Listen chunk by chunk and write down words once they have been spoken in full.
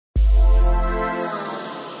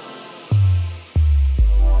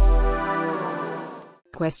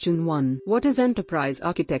Question 1. What is enterprise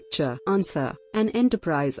architecture? Answer. An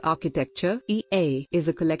enterprise architecture (EA) is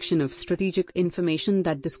a collection of strategic information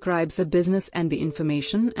that describes a business and the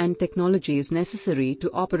information and technologies necessary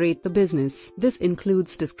to operate the business. This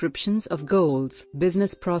includes descriptions of goals,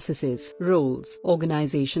 business processes, roles,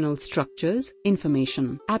 organizational structures,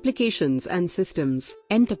 information, applications and systems.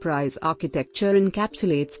 Enterprise architecture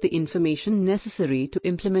encapsulates the information necessary to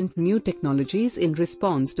implement new technologies in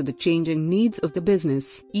response to the changing needs of the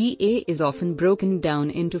business. EA is often broken down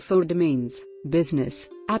into 4 domains: business,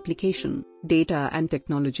 application, data and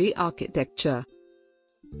technology architecture.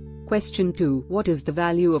 Question 2. What is the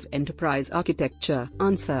value of enterprise architecture?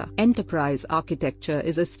 Answer. Enterprise architecture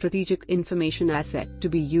is a strategic information asset to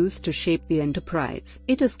be used to shape the enterprise.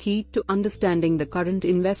 It is key to understanding the current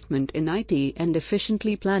investment in IT and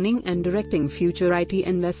efficiently planning and directing future IT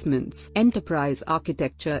investments. Enterprise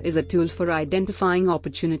architecture is a tool for identifying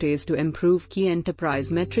opportunities to improve key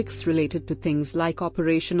enterprise metrics related to things like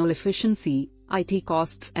operational efficiency, IT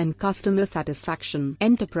costs and customer satisfaction.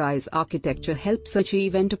 Enterprise architecture helps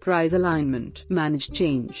achieve enterprise alignment, manage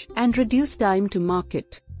change, and reduce time to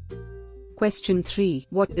market. Question 3.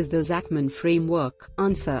 What is the Zachman framework?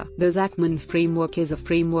 Answer. The Zachman framework is a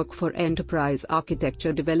framework for enterprise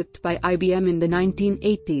architecture developed by IBM in the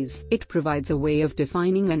 1980s. It provides a way of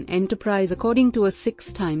defining an enterprise according to a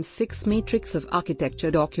 6x6 matrix of architecture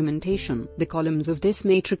documentation. The columns of this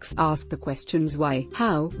matrix ask the questions why,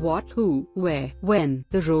 how, what, who, where, when.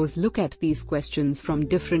 The rows look at these questions from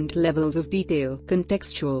different levels of detail: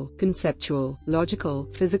 contextual, conceptual, logical,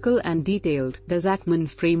 physical and detailed. The Zachman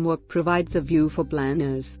framework provides a view for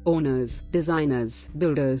planners, owners, designers,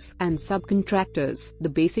 builders, and subcontractors. The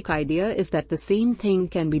basic idea is that the same thing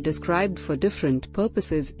can be described for different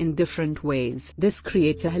purposes in different ways. This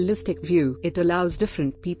creates a holistic view. It allows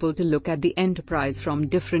different people to look at the enterprise from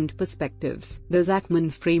different perspectives. The Zachman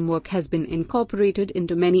framework has been incorporated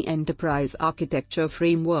into many enterprise architecture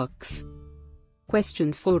frameworks.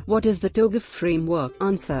 Question 4. What is the Togaf framework?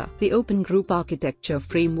 Answer. The Open Group Architecture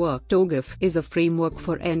Framework (Togaf) is a framework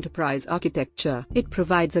for enterprise architecture. It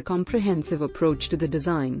provides a comprehensive approach to the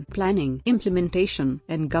design, planning, implementation,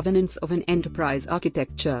 and governance of an enterprise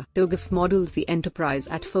architecture. Togaf models the enterprise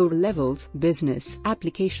at 4 levels: business,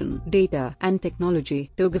 application, data, and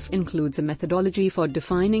technology. Togaf includes a methodology for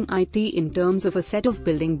defining IT in terms of a set of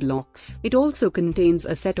building blocks. It also contains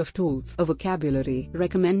a set of tools, a vocabulary,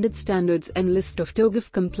 recommended standards, and list of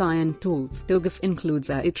Togaf-compliant tools. Togaf includes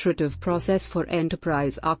an iterative process for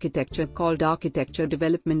enterprise architecture called Architecture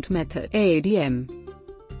Development Method (ADM).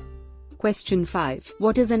 Question 5.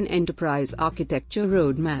 What is an enterprise architecture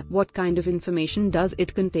roadmap? What kind of information does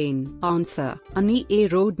it contain? Answer. An EA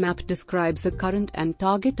roadmap describes a current and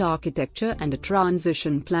target architecture and a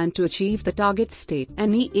transition plan to achieve the target state.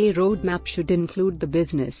 An EA roadmap should include the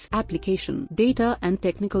business, application, data, and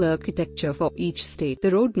technical architecture for each state.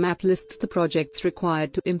 The roadmap lists the projects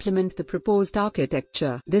required to implement the proposed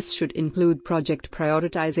architecture. This should include project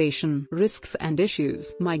prioritization, risks and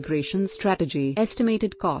issues, migration strategy,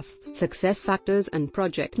 estimated costs, success factors and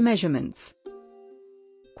project measurements.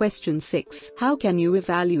 Question 6. How can you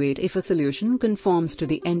evaluate if a solution conforms to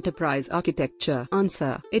the enterprise architecture?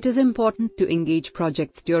 Answer. It is important to engage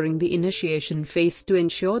projects during the initiation phase to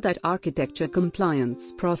ensure that architecture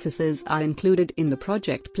compliance processes are included in the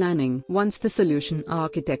project planning. Once the solution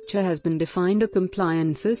architecture has been defined, a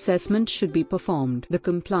compliance assessment should be performed. The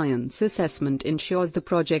compliance assessment ensures the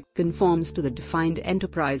project conforms to the defined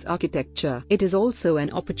enterprise architecture. It is also an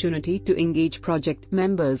opportunity to engage project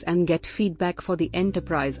members and get feedback for the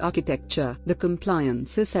enterprise architecture. The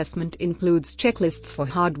compliance assessment includes checklists for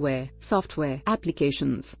hardware, software,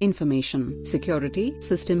 applications, information, security,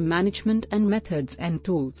 system management, and methods and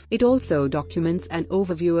tools. It also documents an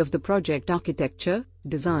overview of the project architecture,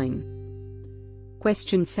 design.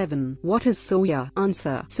 Question 7. What is SOIA?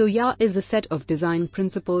 Answer. SOIA is a set of design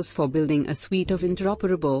principles for building a suite of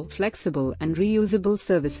interoperable, flexible, and reusable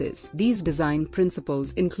services. These design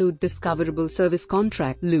principles include discoverable service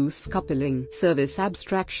contract, loose coupling, service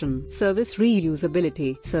abstraction, service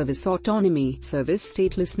reusability, service autonomy, service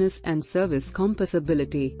statelessness, and service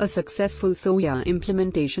composability. A successful SOIA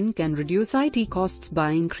implementation can reduce IT costs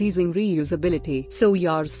by increasing reusability.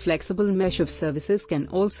 SOIA's flexible mesh of services can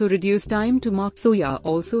also reduce time to market. SOIA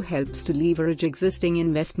also helps to leverage existing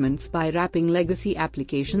investments by wrapping legacy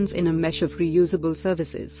applications in a mesh of reusable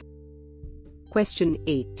services. Question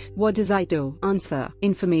 8. What is ITIL? Answer.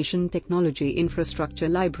 Information Technology Infrastructure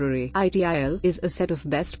Library. ITIL is a set of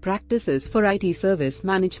best practices for IT service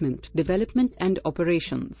management, development and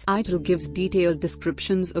operations. ITIL gives detailed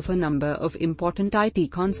descriptions of a number of important IT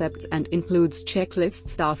concepts and includes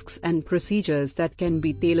checklists, tasks and procedures that can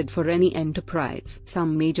be tailored for any enterprise.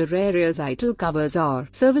 Some major areas ITIL covers are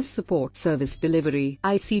service support, service delivery,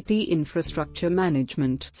 ICT infrastructure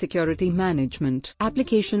management, security management,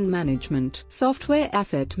 application management, software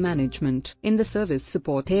asset management. In the service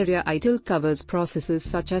support area, ITIL covers processes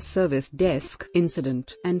such as service desk,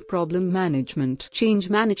 incident and problem management, change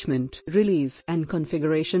management, release and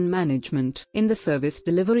configuration management. In the service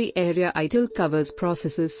delivery area, ITIL covers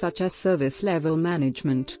processes such as service level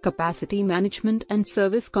management, capacity management and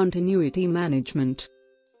service continuity management.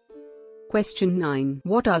 Question 9.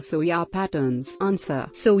 What are SOA patterns? Answer.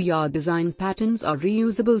 SOA design patterns are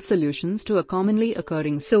reusable solutions to a commonly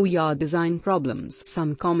occurring SOA design problems.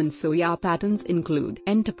 Some common SOA patterns include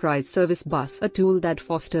Enterprise Service Bus, a tool that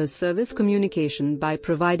fosters service communication by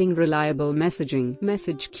providing reliable messaging,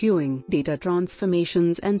 message queuing, data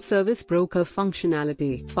transformations and service broker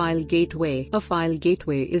functionality. File Gateway. A file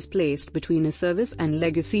gateway is placed between a service and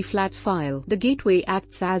legacy flat file. The gateway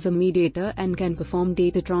acts as a mediator and can perform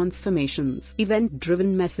data transformation.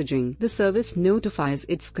 Event-driven messaging. The service notifies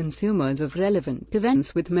its consumers of relevant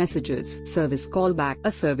events with messages. Service callback.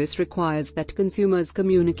 A service requires that consumers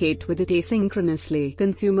communicate with it asynchronously.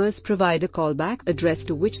 Consumers provide a callback address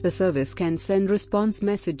to which the service can send response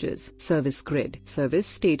messages. Service grid. Service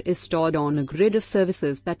state is stored on a grid of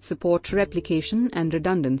services that support replication and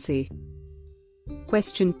redundancy.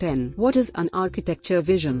 Question 10. What is an architecture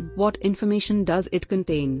vision? What information does it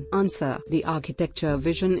contain? Answer. The architecture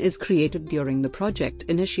vision is created during the project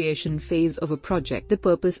initiation phase of a project. The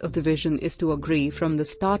purpose of the vision is to agree from the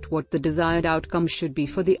start what the desired outcome should be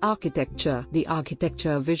for the architecture. The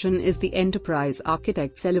architecture vision is the enterprise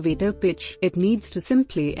architect's elevator pitch. It needs to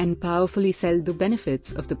simply and powerfully sell the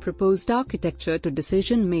benefits of the proposed architecture to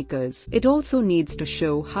decision makers. It also needs to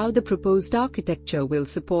show how the proposed architecture will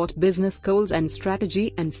support business goals and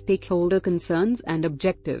strategy and stakeholder concerns and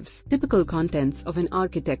objectives. Typical contents of an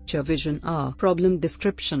architecture vision are problem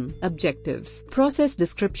description, objectives, process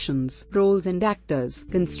descriptions, roles and actors,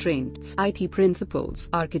 constraints, IT principles,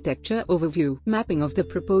 architecture overview, mapping of the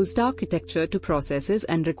proposed architecture to processes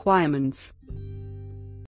and requirements.